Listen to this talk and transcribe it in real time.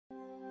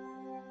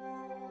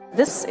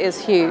This is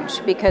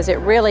huge because it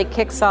really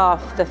kicks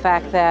off the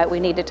fact that we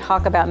need to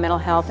talk about mental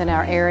health in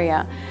our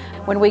area.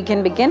 When we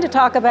can begin to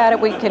talk about it,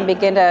 we can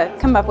begin to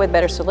come up with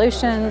better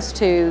solutions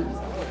to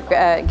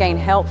gain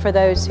help for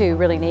those who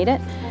really need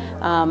it,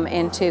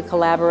 and to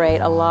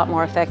collaborate a lot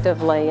more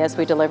effectively as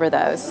we deliver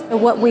those.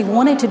 What we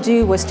wanted to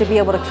do was to be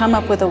able to come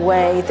up with a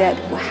way that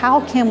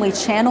how can we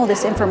channel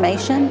this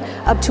information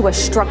up to a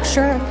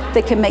structure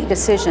that can make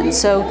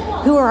decisions. So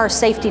who are our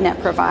safety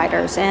net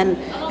providers and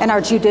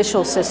our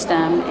judicial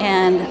system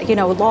and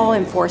law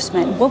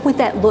enforcement? What would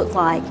that look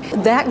like?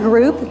 That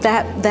group,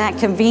 that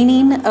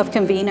convening of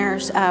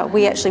conveners,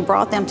 we actually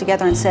brought them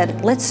together and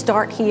said, let's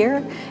start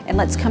here and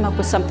let's come up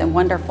with something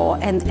wonderful.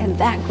 And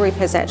that group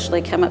has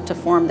actually come up to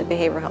form the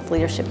behavioral health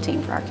leadership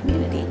team for our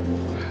community.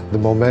 The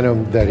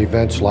momentum that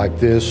events like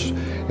this,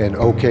 and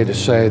okay to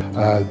say,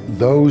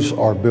 those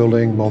are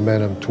building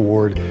momentum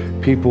toward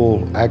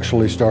people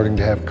actually starting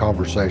to have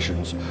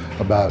conversations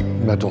about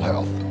mental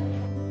health.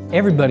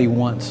 Everybody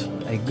wants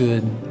a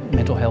good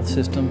mental health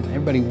system.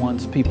 Everybody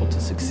wants people to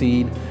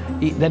succeed.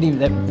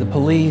 The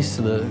police,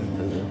 the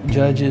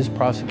judges,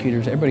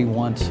 prosecutors, everybody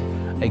wants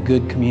a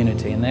good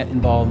community, and that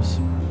involves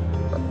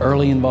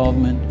early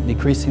involvement,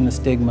 decreasing the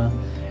stigma,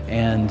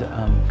 and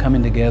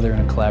coming together in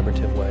a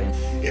collaborative way.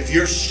 If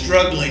you're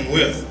struggling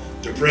with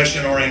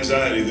depression or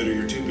anxiety that are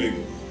your two big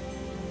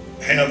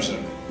halves of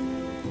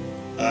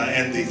it,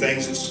 and the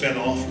things that spin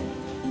off,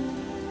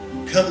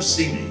 come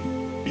see me.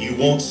 You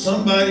want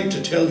somebody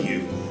to tell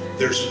you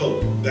there's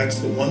hope. That's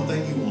the one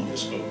thing you want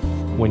is hope.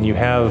 When you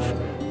have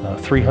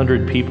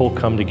 300 people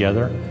come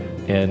together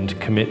and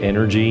commit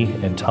energy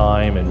and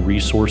time and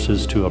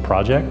resources to a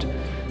project,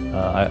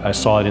 I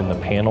saw it in the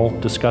panel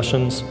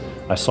discussions.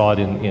 I saw it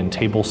in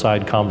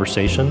table-side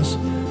conversations.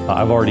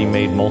 I've already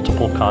made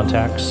multiple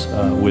contacts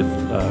with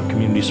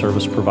community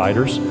service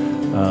providers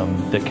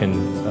that can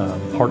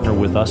partner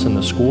with us in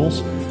the schools,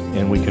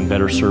 and we can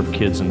better serve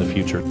kids in the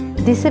future.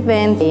 This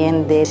event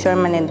in the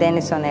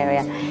Sherman-Denison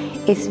area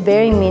is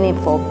very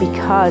meaningful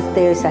because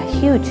there's a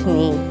huge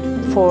need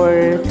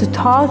to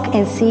talk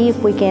and see if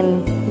we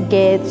can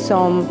get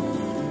some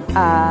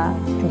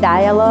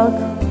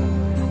dialogue.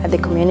 The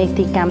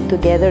community come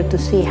together to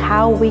see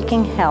how we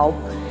can help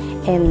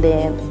in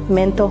the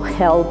mental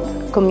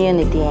health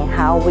community and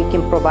how we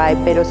can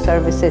provide better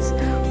services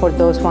for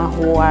those ones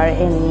who are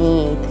in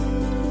need.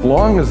 As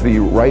long as the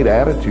right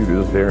attitude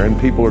is there and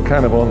people are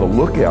kind of on the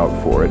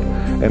lookout for it,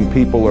 and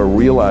people are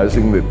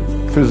realizing that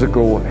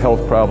physical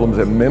health problems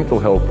and mental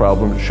health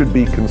problems should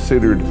be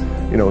considered,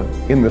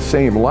 in the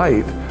same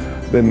light,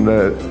 then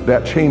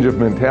that change of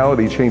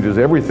mentality changes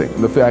everything.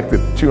 The fact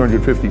that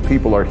 250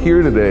 people are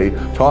here today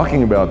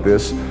talking about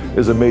this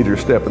is a major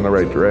step in the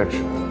right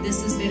direction.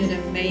 This has been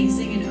an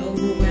amazing and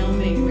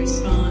overwhelming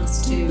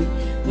response to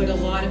what a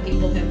lot of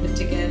people have put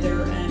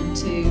together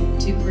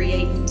to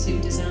create and to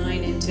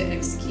design and to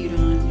execute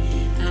on.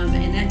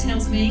 And that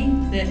tells me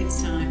that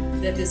it's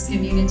time, that this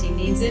community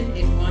needs it,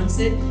 it wants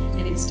it,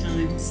 and it's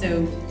time.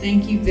 So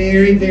thank you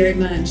very, very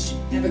much.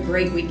 Have a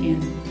great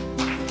weekend.